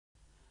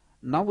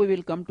Now we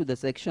will come to the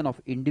section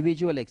of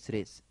individual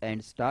X-rays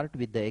and start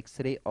with the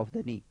X-ray of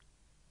the knee.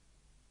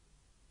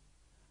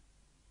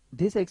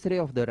 This X-ray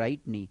of the right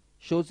knee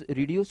shows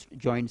reduced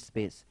joint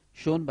space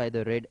shown by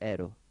the red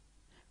arrow.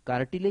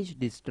 Cartilage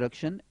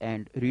destruction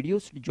and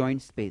reduced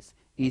joint space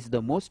is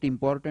the most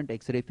important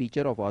X-ray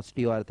feature of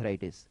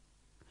osteoarthritis.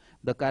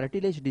 The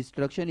cartilage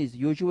destruction is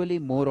usually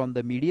more on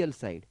the medial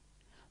side.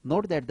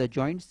 Note that the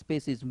joint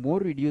space is more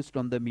reduced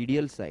on the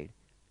medial side.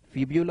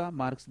 Fibula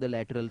marks the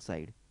lateral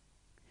side.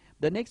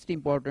 The next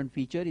important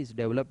feature is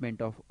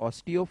development of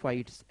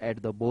osteophytes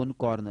at the bone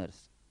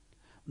corners.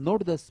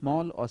 Note the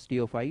small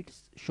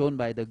osteophytes shown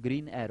by the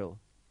green arrow.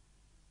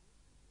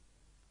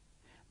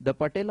 The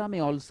patella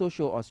may also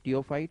show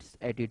osteophytes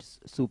at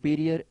its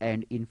superior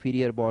and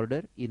inferior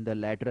border in the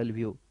lateral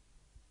view.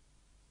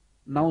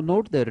 Now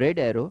note the red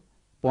arrow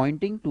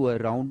pointing to a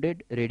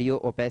rounded radio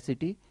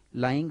opacity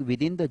lying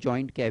within the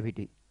joint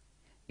cavity.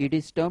 It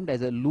is termed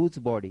as a loose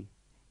body.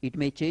 It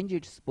may change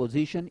its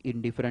position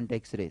in different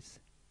X-rays.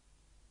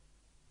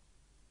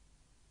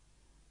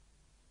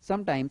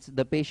 Sometimes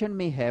the patient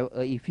may have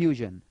a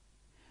effusion.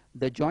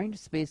 The joint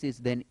space is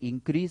then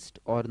increased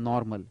or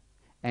normal,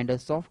 and a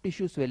soft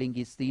tissue swelling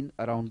is seen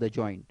around the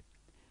joint.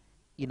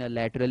 In a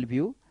lateral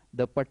view,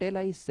 the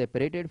patella is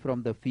separated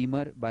from the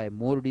femur by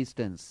more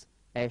distance,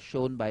 as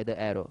shown by the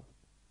arrow.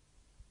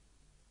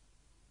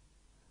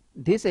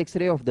 This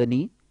X-ray of the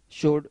knee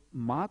showed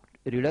marked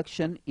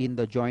reduction in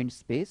the joint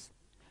space,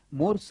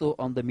 more so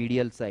on the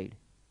medial side.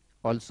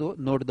 Also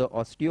note the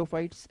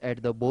osteophytes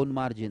at the bone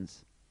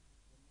margins.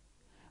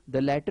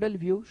 The lateral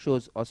view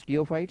shows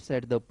osteophytes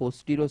at the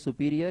posterior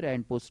superior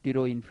and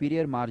posterior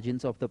inferior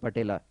margins of the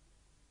patella.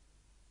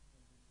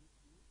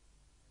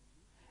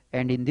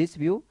 And in this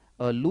view,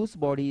 a loose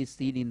body is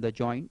seen in the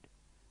joint,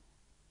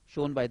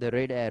 shown by the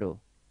red arrow.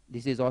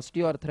 This is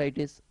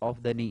osteoarthritis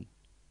of the knee.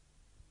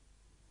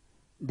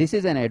 This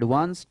is an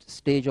advanced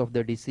stage of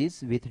the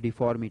disease with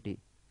deformity.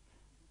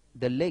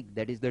 The leg,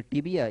 that is the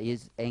tibia,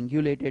 is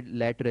angulated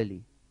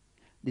laterally.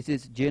 This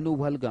is genu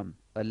valgum,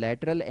 a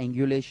lateral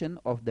angulation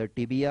of the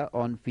tibia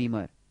on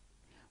femur.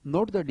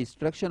 Note the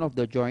destruction of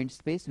the joint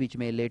space, which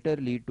may later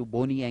lead to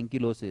bony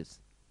ankylosis.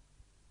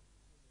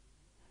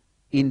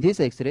 In this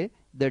X-ray,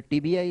 the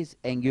tibia is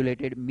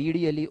angulated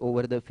medially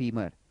over the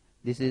femur.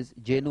 This is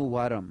genu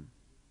varum.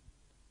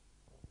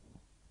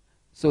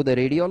 So the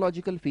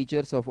radiological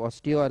features of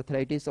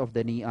osteoarthritis of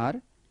the knee are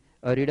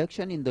a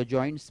reduction in the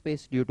joint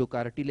space due to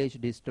cartilage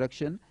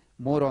destruction,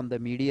 more on the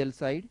medial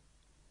side,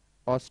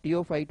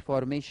 osteophyte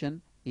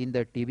formation in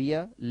the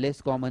tibia,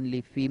 less commonly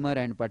femur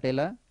and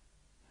patella,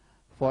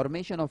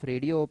 formation of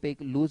radio-opaque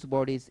loose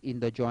bodies in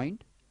the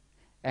joint,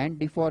 and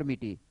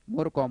deformity,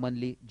 more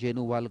commonly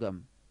genu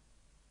valgum.